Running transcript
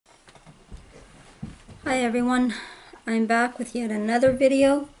Hi everyone, I'm back with yet another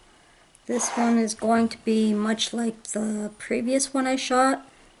video. This one is going to be much like the previous one I shot.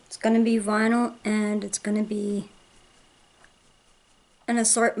 It's going to be vinyl and it's going to be an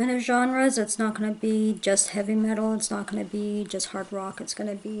assortment of genres. It's not going to be just heavy metal, it's not going to be just hard rock, it's going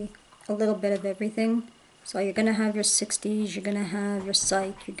to be a little bit of everything. So you're going to have your 60s, you're going to have your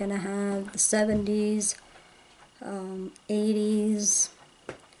psych, you're going to have the 70s, 80s,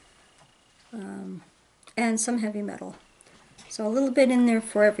 and some heavy metal. So a little bit in there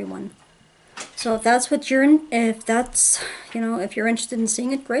for everyone. So if that's what you're in, if that's, if you're interested in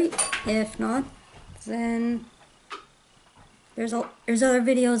seeing it, great. If not, then there's other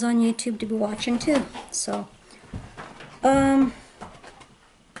videos on YouTube to be watching too. So I've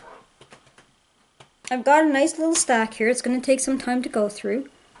got a nice little stack here. It's going to take some time to go through.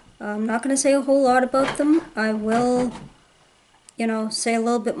 I'm not going to say a whole lot about them. I will, say a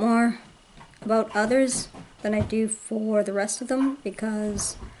little bit more about others than I do for the rest of them,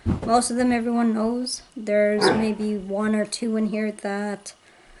 because most of them everyone knows. There's maybe one or two in here that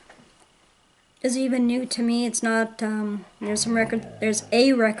is even new to me. It's not, there's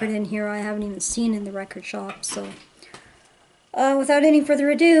a record in here I haven't even seen in the record shop. So without any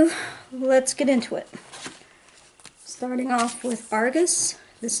further ado, let's get into it. Starting off with Argus.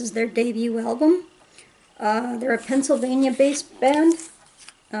 This is their debut album. They're a Pennsylvania-based band,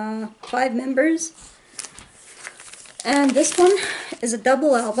 5 members. And this one is a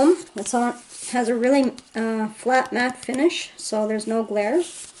double album. Has a really flat matte finish, so there's no glare.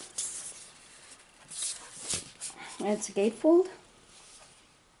 It's a gatefold.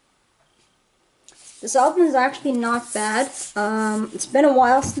 This album is actually not bad. It's been a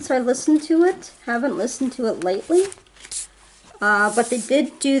while since I listened to it. Haven't listened to it lately. But they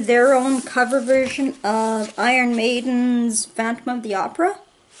did do their own cover version of Iron Maiden's Phantom of the Opera.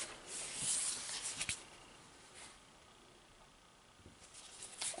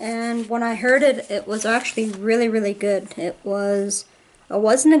 And when I heard it, it was actually really, really good. It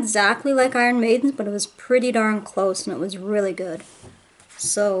wasn't exactly like Iron Maiden's, but it was pretty darn close, and it was really good.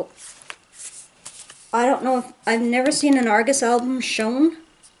 So, I don't know if, I've never seen an Argus album shown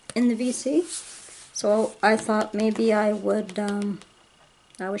in the VC, so I thought maybe I would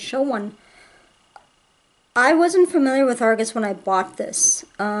show one. I wasn't familiar with Argus when I bought this.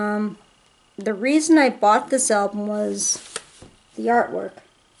 The reason I bought this album was the artwork.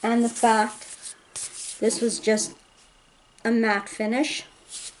 And the fact this was just a matte finish.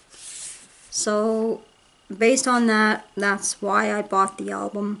 So based on that, that's why I bought the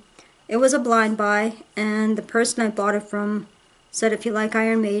album. It was a blind buy, and the person I bought it from said if you like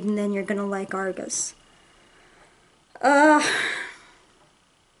Iron Maiden, then you're gonna like Argus. Like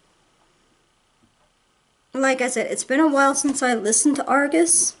I said, it's been a while since I listened to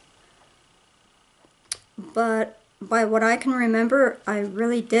Argus, but by what I can remember, I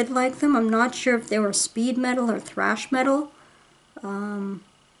really did like them. I'm not sure if they were speed metal or thrash metal,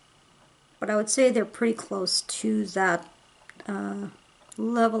 but I would say they're pretty close to that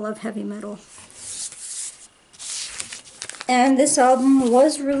level of heavy metal. And this album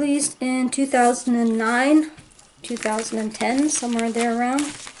was released in 2009, 2010, somewhere there around.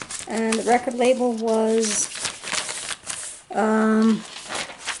 And the record label was,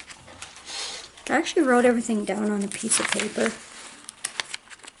 I actually wrote everything down on a piece of paper.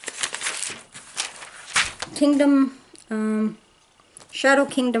 Shadow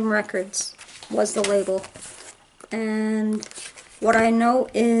Kingdom Records was the label. And what I know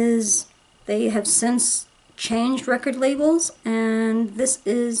is they have since changed record labels, and this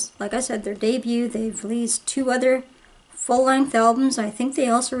is, like I said, their debut. They've released 2 other full-length albums. I think they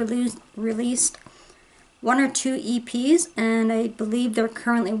also released 1 or 2 EPs, and I believe they're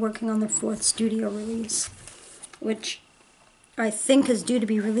currently working on their 4th studio release, which I think is due to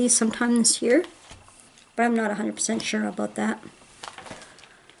be released sometime this year, but I'm not 100% sure about that.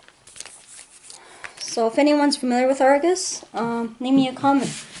 So if anyone's familiar with Argus, leave me a comment.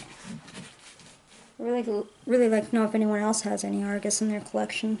 I really like to know if anyone else has any Argus in their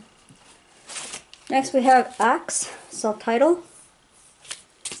collection. Next we have Axe, self-titled.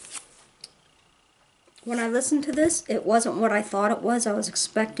 When I listened to this, it wasn't what I thought it was. I was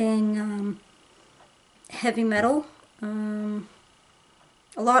expecting heavy metal. A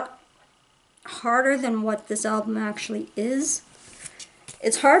lot harder than what this album actually is.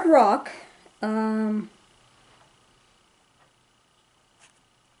 It's hard rock,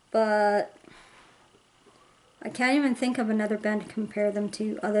 but I can't even think of another band to compare them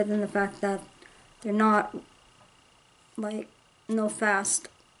to, other than the fact that they're not, like, no fast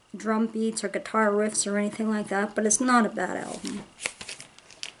drum beats or guitar riffs or anything like that, but it's not a bad album.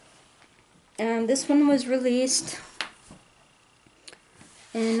 And this one was released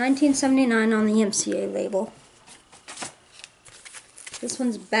in 1979 on the MCA label. This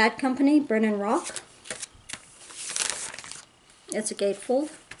one's Bad Company, Burnin Rock. It's a gatefold.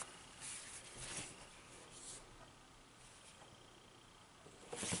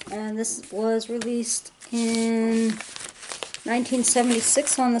 And this was released in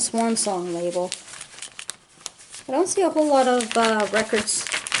 1976 on the Swan Song label. I don't see a whole lot of records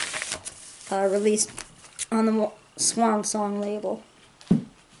released on the Swan Song label.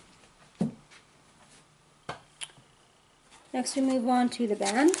 Next we move on to the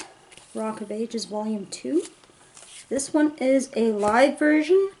band, Rock of Ages Volume 2. This one is a live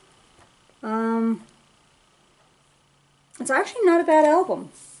version. It's actually not a bad album.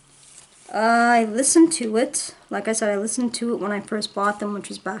 I listened to it, like I said, I listened to it when I first bought them, which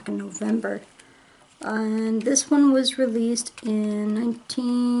was back in November. And this one was released in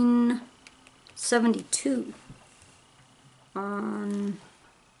 1972 on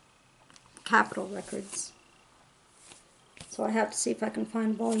Capitol Records. So I have to see if I can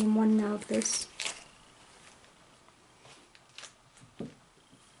find Volume 1 now of this.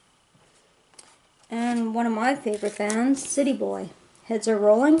 And one of my favorite bands, City Boy, Heads Are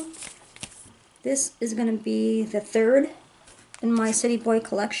Rolling. This is going to be the third in my City Boy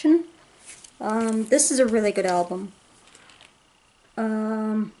collection. This is a really good album.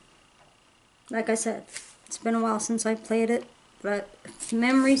 Like I said, it's been a while since I played it, but if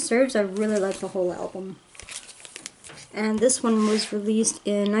memory serves, I really like the whole album. And this one was released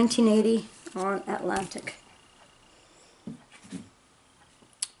in 1980 on Atlantic.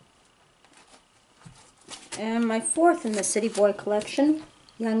 And my fourth in the City Boy collection,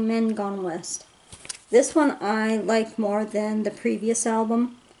 Young Men Gone West. This one I like more than the previous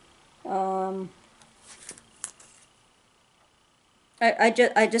album. I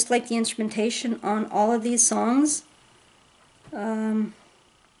just like the instrumentation on all of these songs.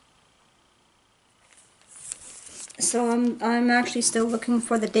 So I'm actually still looking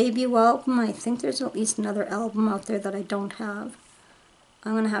for the debut album. I think there's at least another album out there that I don't have.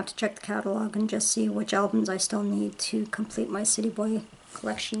 I'm going to have to check the catalog and just see which albums I still need to complete my City Boy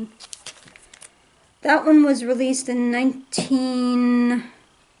collection. That one was released in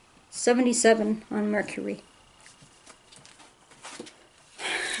 1977 on Mercury.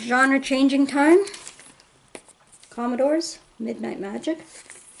 Genre Changing Time, Commodores, Midnight Magic.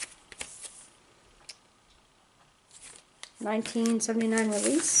 1979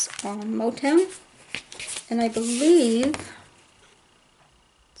 release on Motown. And I believe,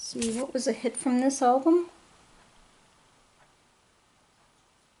 let's see, what was a hit from this album?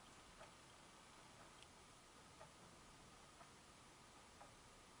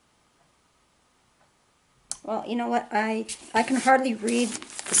 Well, you know what, I can hardly read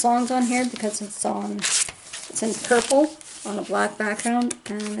the songs on here because it's in purple on a black background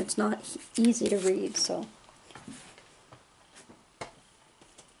and it's not easy to read, so.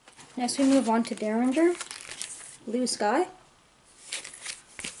 Next we move on to Derringer, Blue Sky.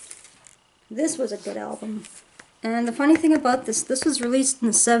 This was a good album. And the funny thing about this was released in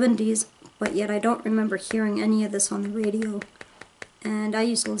the 70s, but yet I don't remember hearing any of this on the radio. And I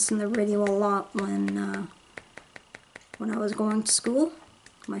used to listen to the radio a lot when I was going to school.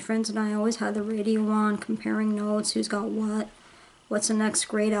 My friends and I always had the radio on, comparing notes, who's got what, what's the next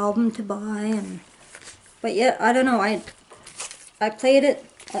great album to buy, but yet, I don't know, I played it,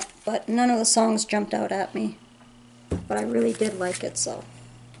 but none of the songs jumped out at me. But I really did like it, so.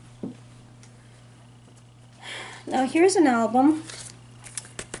 Now here's an album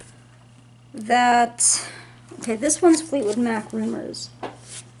that, okay, this one's Fleetwood Mac Rumors.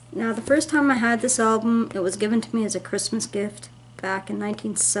 Now the first time I had this album, it was given to me as a Christmas gift back in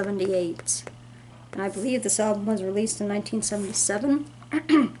 1978. And I believe this album was released in 1977.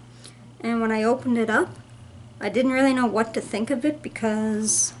 And when I opened it up, I didn't really know what to think of it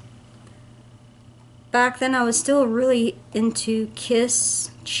because back then I was still really into Kiss,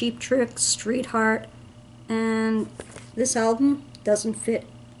 Cheap Trick, Streetheart, and this album doesn't fit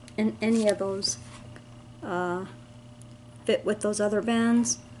in any of those, fit with those other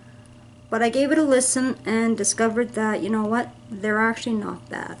bands. But I gave it a listen and discovered that, you know what, they're actually not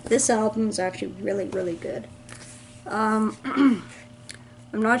bad. This album is actually really, really good. I'm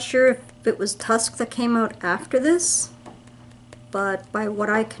not sure if it was Tusk that came out after this, but by what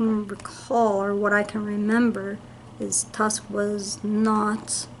I can recall or what I can remember is Tusk was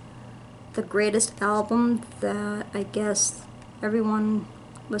not the greatest album that I guess everyone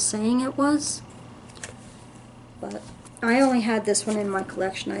was saying it was. But I only had this one in my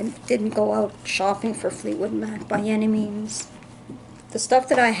collection. I didn't go out shopping for Fleetwood Mac by any means. the stuff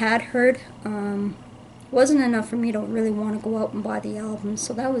that I had heard wasn't enough for me to really want to go out and buy the album,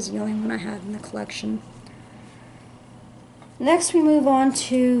 so that was the only one I had in the collection. Next we move on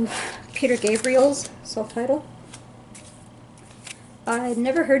to Peter Gabriel's self-titled. I've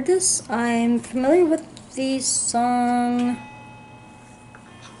never heard this. I'm familiar with the song,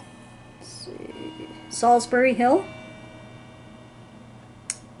 let's see, Salisbury Hill,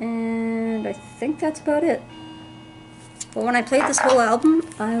 and I think that's about it. But when I played this whole album,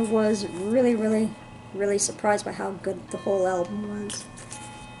 I was really surprised by how good the whole album was.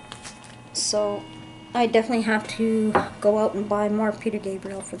 So I definitely have to go out and buy more Peter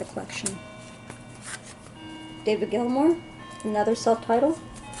Gabriel for the collection. David Gilmour, another self-titled,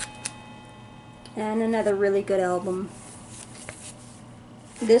 and another really good album.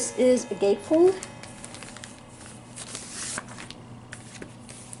 This is a gatefold.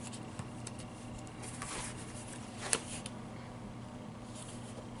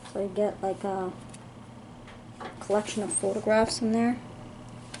 So you get like a collection of photographs in there.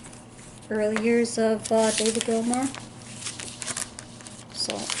 Early years of David Gilmour.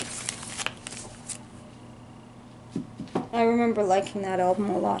 So I remember liking that album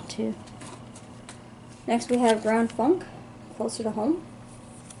a lot too. Next we have Grand Funk, Closer to Home.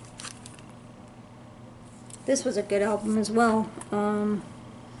 This was a good album as well.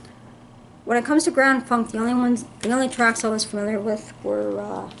 When it comes to Grand Funk, the only tracks I was familiar with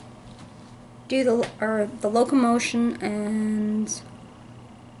were the Locomotion and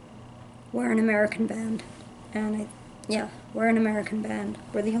We're an American Band. And We're an American Band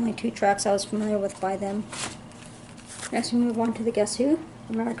were the only two tracks I was familiar with by them. Next we move on to the Guess Who,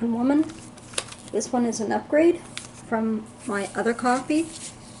 American Woman. This one is an upgrade from my other copy,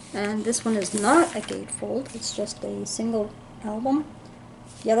 and this one is not a gatefold, it's just a single album.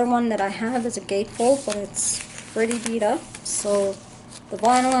 The other one that I have is a gatefold, but it's pretty beat up, so the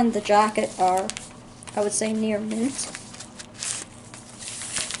vinyl and the jacket are, I would say, near mint.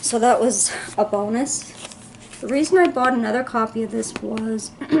 So that was a bonus. The reason I bought another copy of this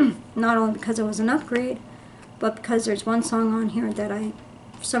was not only because it was an upgrade, but because there's one song on here that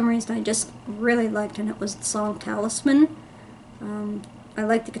for some reason I just really liked, and it was the song Talisman. I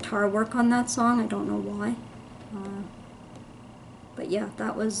like the guitar work on that song, I don't know why. But yeah,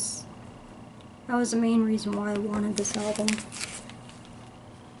 that was the main reason why I wanted this album.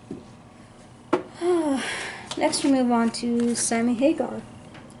 Next we move on to Sammy Hagar.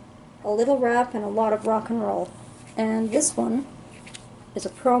 A little rap and a lot of rock and roll. And this one is a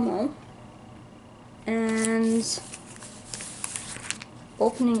promo. And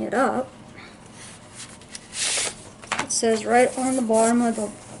opening it up, it says right on the bottom of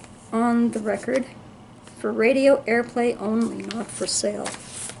the record, for radio airplay only, not for sale.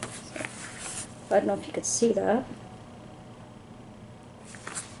 So, I don't know if you could see that.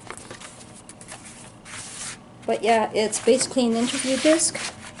 But yeah, it's basically an interview disc,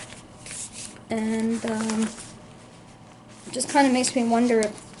 and it just kind of makes me wonder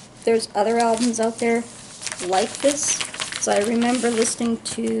if there's other albums out there like this. So I remember listening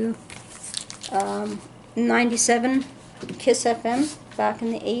to 97 Kiss FM back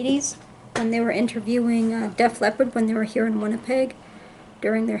in the 80s when they were interviewing Def Leppard when they were here in Winnipeg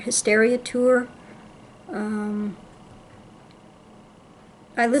during their Hysteria tour.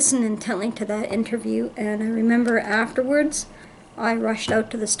 I listened intently to that interview, and I remember afterwards I rushed out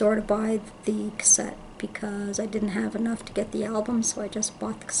to the store to buy the cassette because I didn't have enough to get the album, so I just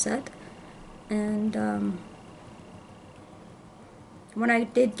bought the cassette. And when I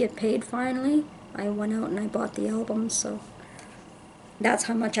did get paid finally, I went out and I bought the album, so that's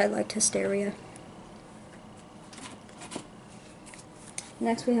how much I liked Hysteria.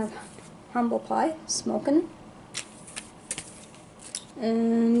 Next we have Humble Pie, Smokin'.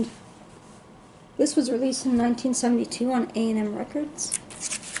 And this was released in 1972 on A&M Records.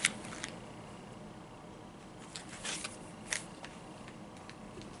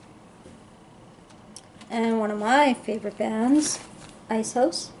 And one of my favorite bands, Ice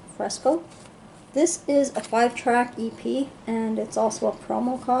House, Fresco. This is a 5-track EP, and it's also a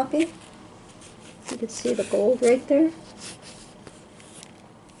promo copy. You can see the gold right there.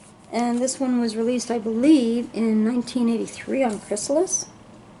 And this one was released, I believe, in 1983 on Chrysalis.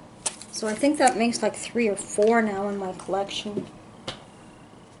 So I think that makes like 3 or 4 now in my collection.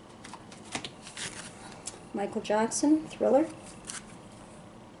 Michael Jackson, Thriller.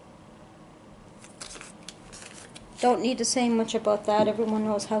 Don't need to say much about that, everyone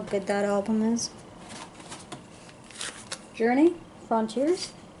knows how good that album is. Journey,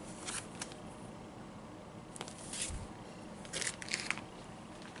 Frontiers.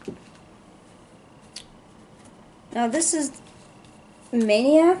 Now this is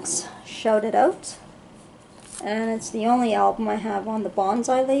MainEE Axe, Shout It Out. And it's the only album I have on the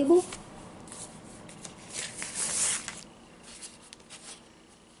Bonsai label.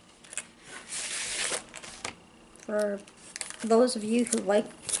 For those of you who like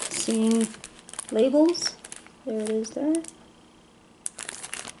seeing labels, there it is there.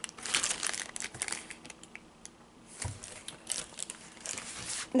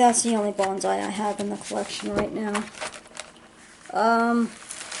 That's the only bonsai I have in the collection right now.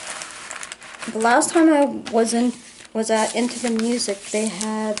 The last time I was at Into the Music, they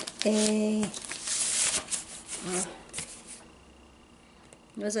had a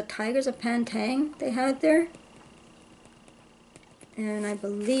it was a Tygers of Pan Tang they had there, and I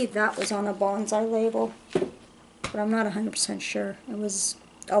believe that was on a bonsai label, but I'm not 100% sure. It was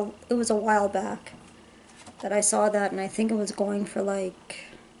a while back that I saw that, and I think it was going for like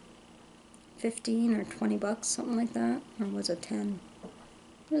 15 or 20 bucks, something like that, or was it 10?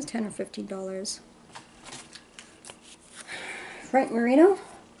 It was 10 or $15. Marino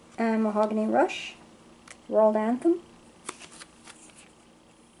and Mahogany Rush, World Anthem.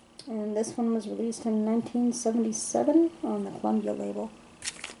 And this one was released in 1977 on the Columbia label.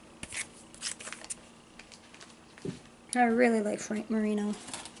 I really like Frank Marino.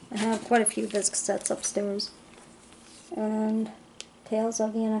 I have quite a few of his cassettes upstairs. And Tales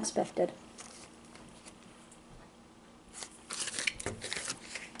of the Unexpected.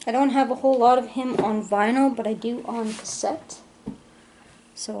 I don't have a whole lot of him on vinyl, but I do on cassette.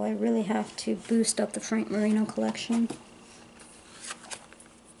 So I really have to boost up the Frank Marino collection.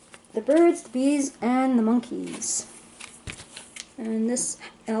 The Birds, the Bees, and the Monkeys. And this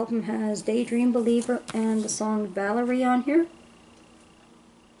album has Daydream Believer and the song Valerie on here.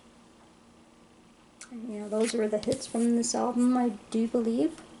 And yeah, those were the hits from this album, I do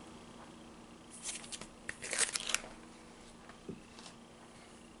believe.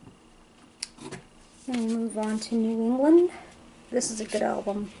 And we move on to New England. This is a good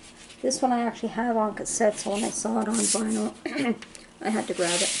album. This one I actually have on cassette, so when I saw it on vinyl, I had to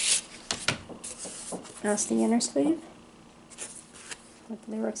grab it. That's the inner sleeve, with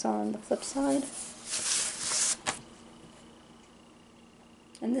the lyrics on the flip side.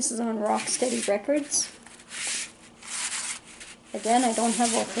 And this is on Rocksteady Records. Again, I don't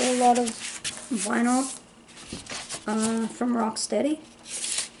have a whole lot of vinyl from Rocksteady.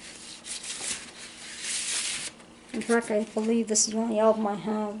 In fact, I believe this is the only album I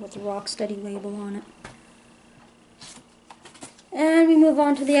have with the Rocksteady label on it. And we move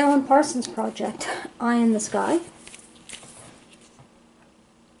on to the Alan Parsons Project, Eye in the Sky.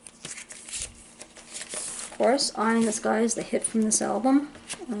 Of course, Eye in the Sky is the hit from this album.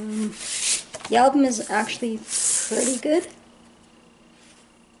 The album is actually pretty good.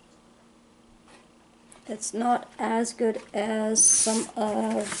 It's not as good as some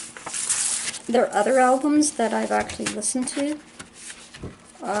of their other albums that I've actually listened to.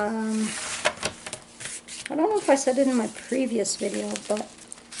 I don't know if I said it in my previous video, but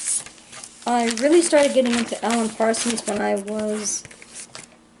I really started getting into Alan Parsons when I was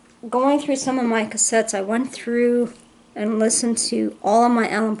going through some of my cassettes. I went through and listened to all of my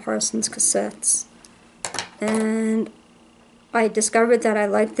Alan Parsons cassettes, and I discovered that I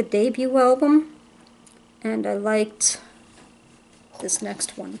liked the debut album, and I liked this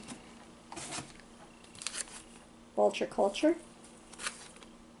next one, Vulture Culture.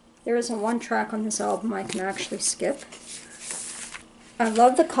 There isn't one track on this album I can actually skip. I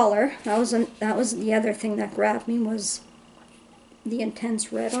love the color. That was the other thing that grabbed me, was the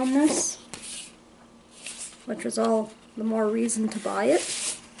intense red on this, which was all the more reason to buy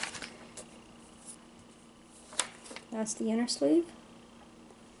it. That's the inner sleeve.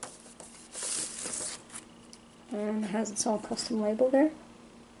 And it has its own custom label there,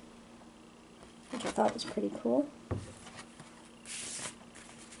 which I thought was pretty cool.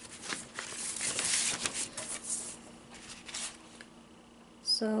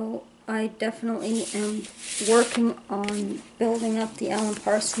 So I definitely am working on building up the Alan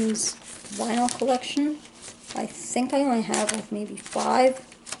Parsons vinyl collection. I think I only have like maybe 5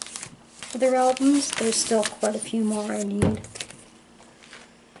 of their albums. There's still quite a few more I need.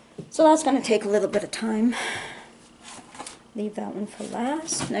 So that's going to take a little bit of time. Leave that one for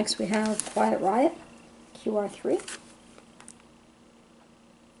last. Next we have Quiet Riot, QR3.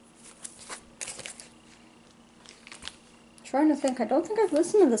 Trying to think, I don't think I've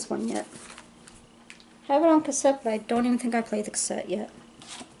listened to this one yet. I have it on cassette, but I don't even think I played the cassette yet.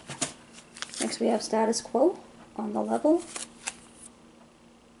 Next we have Status Quo, On the Level.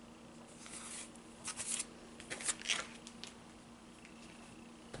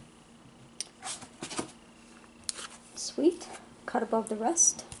 Sweet, cut above the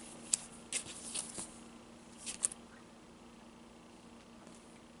rest.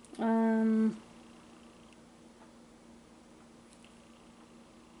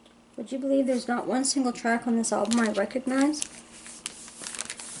 Would you believe there's not one single track on this album I recognize?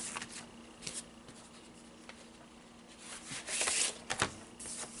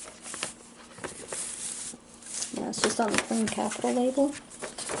 Yeah, it's just on the plain Capitol label.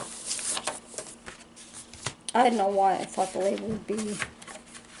 I don't know why I thought the label would be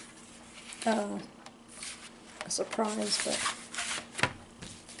a surprise, but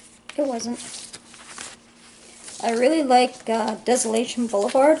it wasn't. I really like Desolation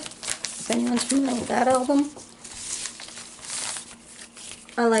Boulevard, if anyone's familiar with that album.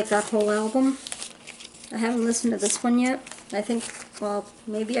 I like that whole album. I haven't listened to this one yet. I think, well,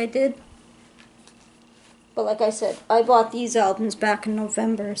 maybe I did. But like I said, I bought these albums back in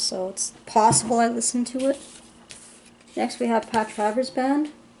November, so it's possible I listened to it. Next we have Travers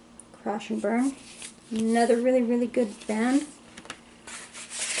Band, Crash and Burn. Another really, really good band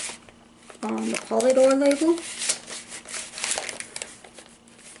on the Polydor label.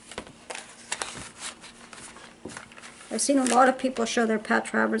 I've seen a lot of people show their Pat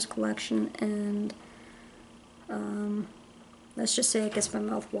Travers collection, and let's just say it gets my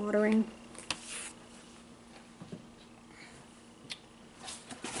mouth watering.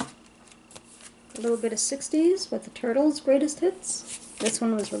 A little bit of 60s with the Turtles' greatest hits. This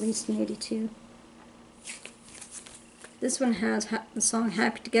one was released in '82. This one has the song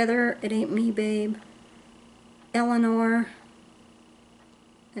Happy Together, It Ain't Me Babe, Eleanor,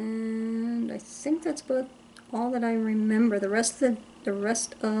 and I think that's about all that I remember. The rest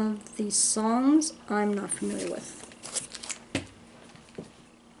of the songs I'm not familiar with.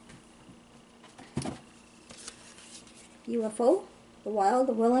 UFO, The Wild,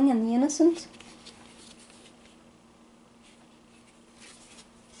 the Willing, and the Innocent.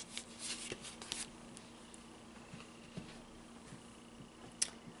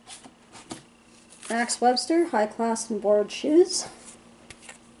 Max Webster, High Class and Borrowed Shoes.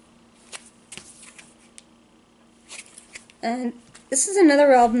 And this is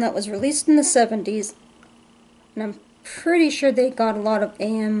another album that was released in the 70s, and I'm pretty sure they got a lot of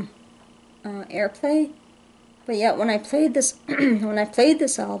AM airplay. But yet, when I played this,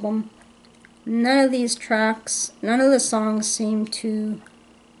 this album, none of these tracks, none of the songs seemed to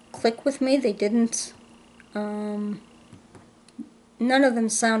click with me. They didn't. None of them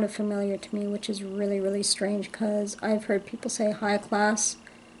sounded familiar to me, which is really, really strange, because I've heard people say High Class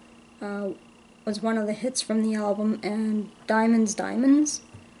was one of the hits from the album, and Diamonds, Diamonds.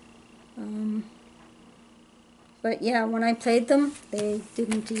 But yeah, when I played them, they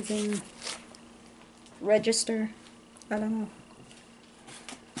didn't even register. I don't know.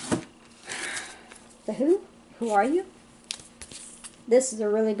 The Who? Who Are You? This is a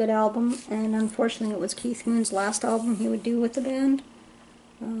really good album, and unfortunately it was Keith Moon's last album he would do with the band.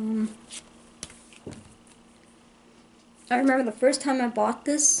 I remember the first time I bought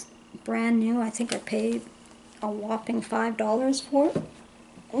this, brand new, I think I paid a whopping $5 for it.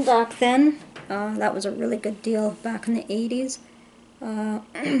 Back then, that was a really good deal back in the 80s,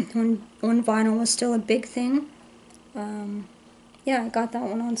 when vinyl was still a big thing. Yeah, I got that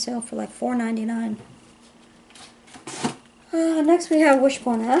one on sale for like $4.99. Next we have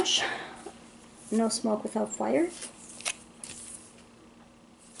Wishbone Ash, No Smoke Without Fire.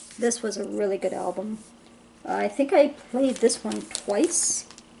 This was a really good album. I think I played this one twice.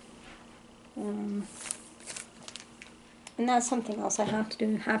 And that's something else I have to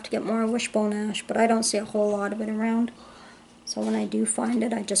do. Have to get more Wishbone Ash, but I don't see a whole lot of it around. So when I do find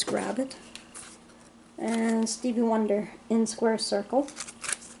it, I just grab it. And Stevie Wonder, In Square Circle.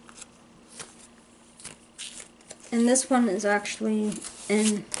 And this one is actually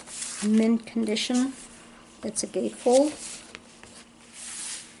in mint condition. It's a gatefold.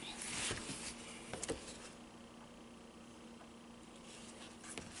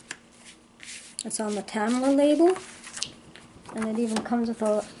 It's on the Tamla label, and it even comes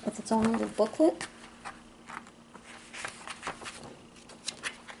with its own little booklet.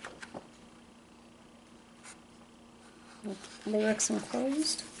 With lyrics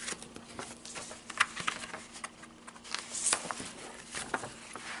enclosed.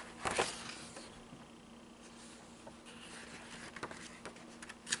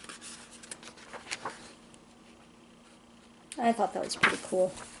 I thought that was pretty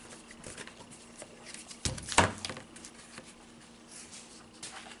cool.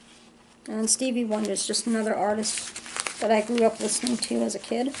 And Stevie Wonder is just another artist that I grew up listening to as a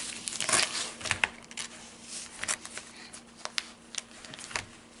kid.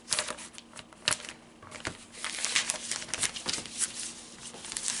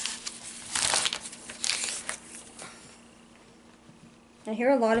 I hear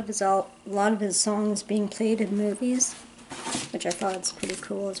a lot of his songs being played in movies, which I thought was pretty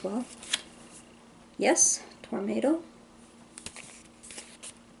cool as well. Yes, Tornado.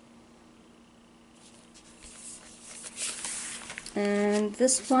 And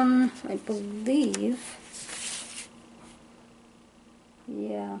this one, I believe,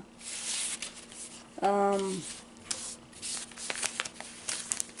 yeah. I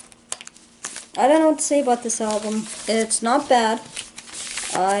don't know what to say about this album. It's not bad.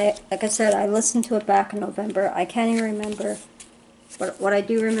 Like I said, I listened to it back in November. I can't even remember. But what I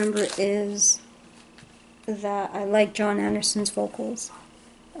do remember is that I like John Anderson's vocals.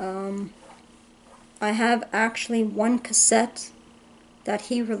 I have actually one cassette that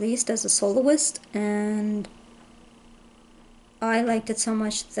he released as a soloist, and I liked it so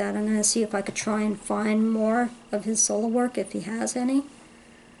much that I'm going to see if I could try and find more of his solo work, if he has any,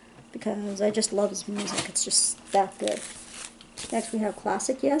 because I just love his music. It's just that good. Next we have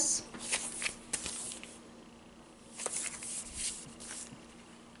Classic Yes.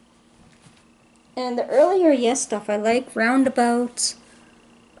 And the earlier Yes stuff I like. Roundabout,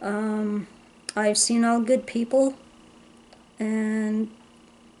 I've Seen All Good People, and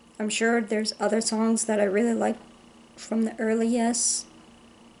I'm sure there's other songs that I really like from the early Yes.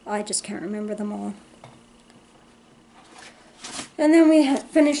 I just can't remember them all. And then we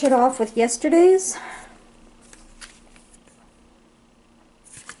finish it off with Yesterdays.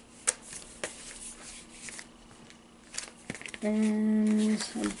 And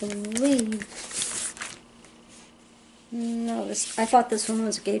I believe, no, I thought this one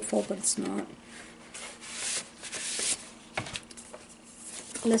was Gateful, but it's not.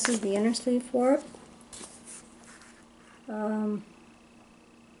 This is the inner sleeve for it.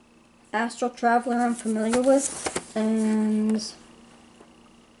 Astral Traveler I'm familiar with, and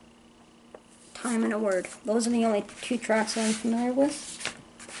Time in a Word. Those are the only two tracks I'm familiar with.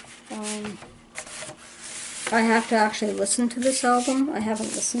 I have to actually listen to this album. I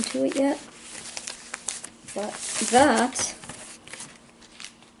haven't listened to it yet. But that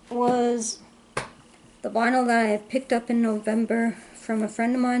was the vinyl that I picked up in November from a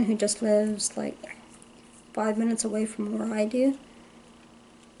friend of mine who just lives like 5 minutes away from where I do.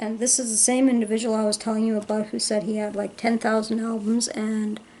 And this is the same individual I was telling you about who said he had like 10,000 albums,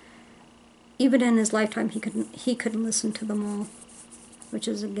 and even in his lifetime he couldn't listen to them all. Which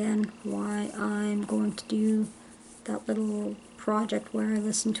is again why I'm going to do that little project where I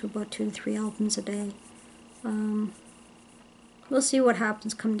listen to about 2 to 3 albums a day. We'll see what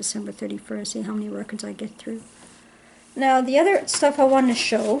happens come December 31st, see how many records I get through. Now the other stuff I wanted to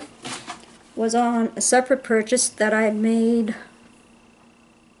show was on a separate purchase that I had made.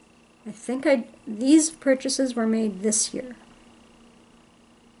 I think these purchases were made this year.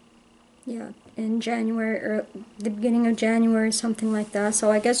 Yeah, in January, or the beginning of January, something like that. So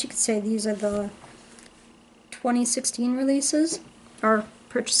I guess you could say these are the 2016 releases, or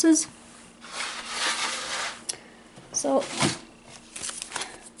purchases. So,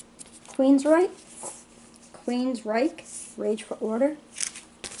 Queensryche, Rage for Order.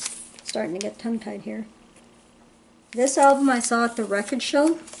 Starting to get tongue-tied here. This album I saw at the record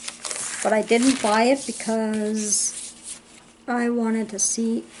show, but I didn't buy it because I wanted to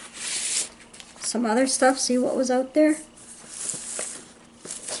see some other stuff, see what was out there.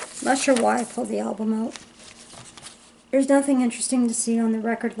 Not sure why I pulled the album out. There's nothing interesting to see on the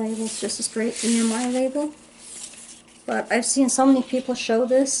record label, it's just a straight EMI label. But I've seen so many people show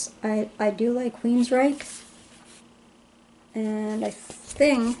this. I do like Queensryche. And I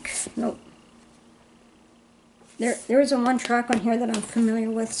think, nope. There is one track on here that I'm familiar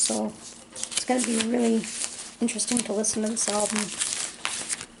with, so it's going to be really interesting to listen to this album.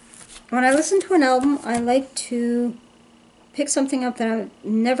 When I listen to an album, I like to pick something up that I've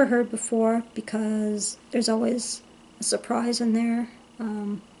never heard before, because there's always a surprise in there.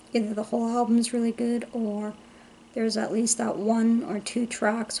 Either the whole album's really good, or there's at least that 1 or 2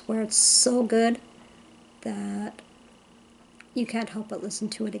 tracks where it's so good that you can't help but listen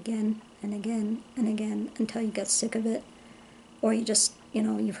to it again and again and again until you get sick of it. Or you just,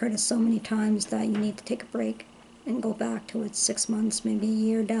 you've heard it so many times that you need to take a break and go back to it 6 months, maybe a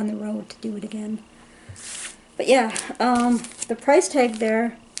year down the road to do it again. But yeah, the price tag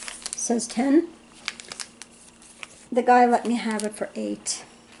there says 10. The guy let me have it for 8.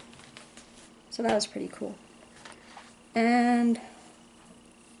 So that was pretty cool. And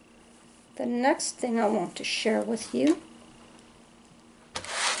the next thing I want to share with you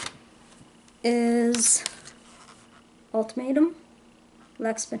is Ultimatum,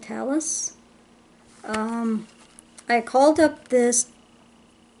 Lex Metalis. I called up this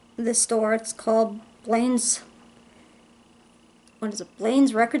store. It's called Blaine's what is it,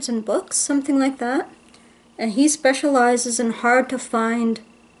 Blaine's Records and Books, something like that. And he specializes in hard to find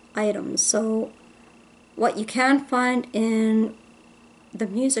items. So what you can find in the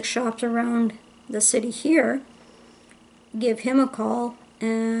music shops around the city here, give him a call,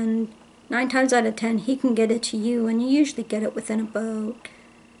 and 9 times out of 10 he can get it to you, and you usually get it within about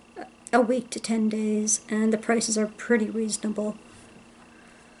a week to 10 days, and the prices are pretty reasonable.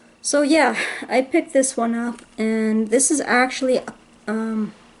 So yeah, I picked this one up, and this is actually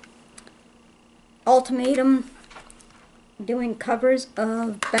Ultimatum doing covers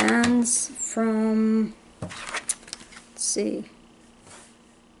of bands from, let's see,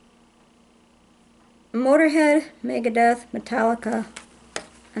 Motorhead, Megadeth, Metallica,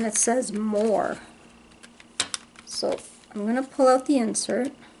 and it says more. So I'm going to pull out the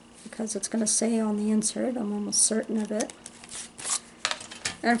insert because it's going to say on the insert, I'm almost certain of it.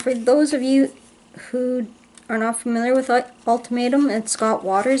 And for those of you who are not familiar with Ultimatum, it's Scott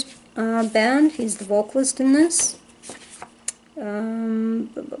Waters' band. He's the vocalist in this.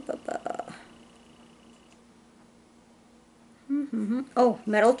 Oh,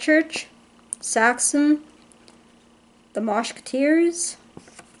 Metal Church, Saxon, the Moshketeers,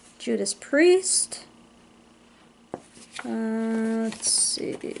 Judas Priest. Let's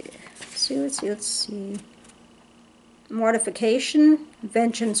see. Mortification,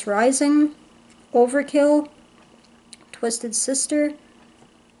 Vengeance Rising, Overkill, Twisted Sister,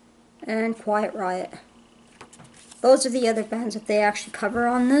 and Quiet Riot. Those are the other bands that they actually cover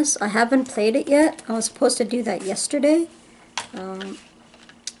on this. I haven't played it yet. I was supposed to do that yesterday.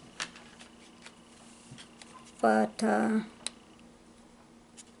 But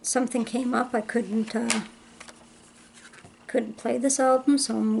something came up. I couldn't play this album,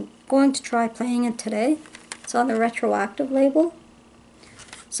 so I'm going to try playing it today. It's on the Retroactive label.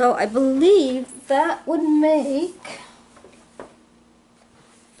 So I believe that would make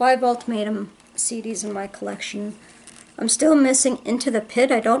 5 Ultimatum CDs in my collection. I'm still missing Into the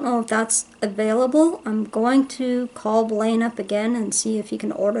Pit. I don't know if that's available. I'm going to call Blaine up again and see if he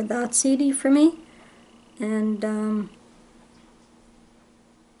can order that CD for me. And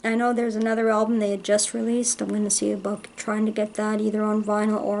I know there's another album they had just released. I'm going to see about trying to get that either on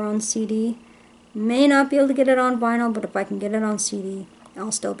vinyl or on CD. May not be able to get it on vinyl, but if I can get it on CD,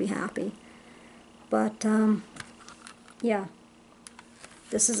 I'll still be happy. But yeah,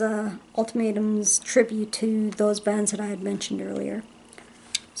 this is Ultimatum's tribute to those bands that I had mentioned earlier.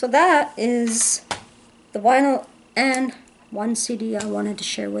 So that is the vinyl and one CD I wanted to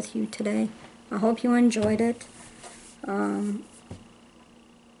share with you today. I hope you enjoyed it.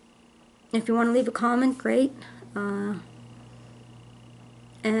 If you want to leave a comment, great.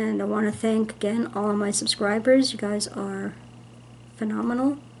 And I want to thank again all of my subscribers. You guys are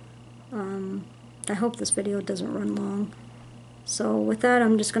phenomenal. I hope this video doesn't run long. So with that,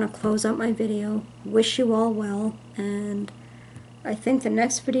 I'm just going to close out my video. Wish you all well, and I think the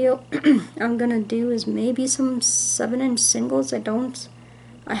next video I'm going to do is maybe some 7-inch singles.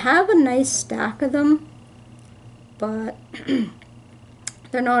 I have a nice stack of them, but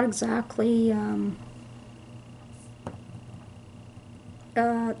they're not exactly,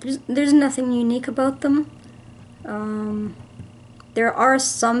 there's nothing unique about them. There are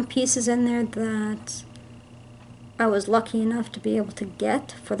some pieces in there that I was lucky enough to be able to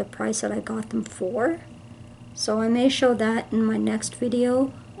get for the price that I got them for. So I may show that in my next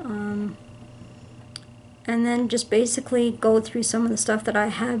video. And then just basically go through some of the stuff that I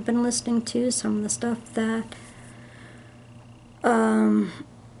have been listening to, some of the stuff that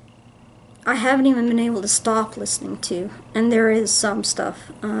I haven't even been able to stop listening to. And there is some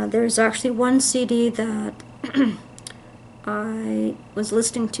stuff. There's actually one CD that I was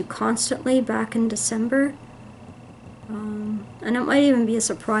listening to constantly back in December. And it might even be a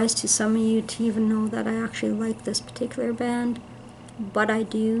surprise to some of you to even know that I actually like this particular band. But I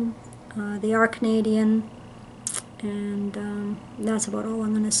do. They are Canadian. And that's about all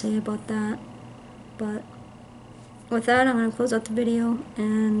I'm going to say about that. But with that, I'm going to close out the video.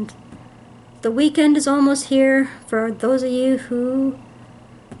 And the weekend is almost here. For those of you who,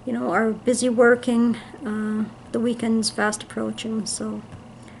 are busy working, the weekend's fast approaching. So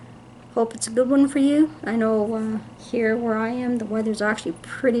hope it's a good one for you. I know here where I am, the weather's actually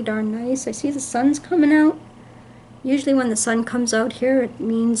pretty darn nice. I see the sun's coming out. Usually when the sun comes out here, it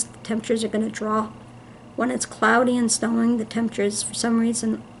means the temperatures are going to drop. When it's cloudy and snowing, the temperatures, for some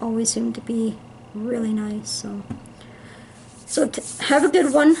reason, always seem to be really nice. So have a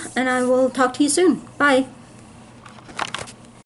good one, and I will talk to you soon. Bye.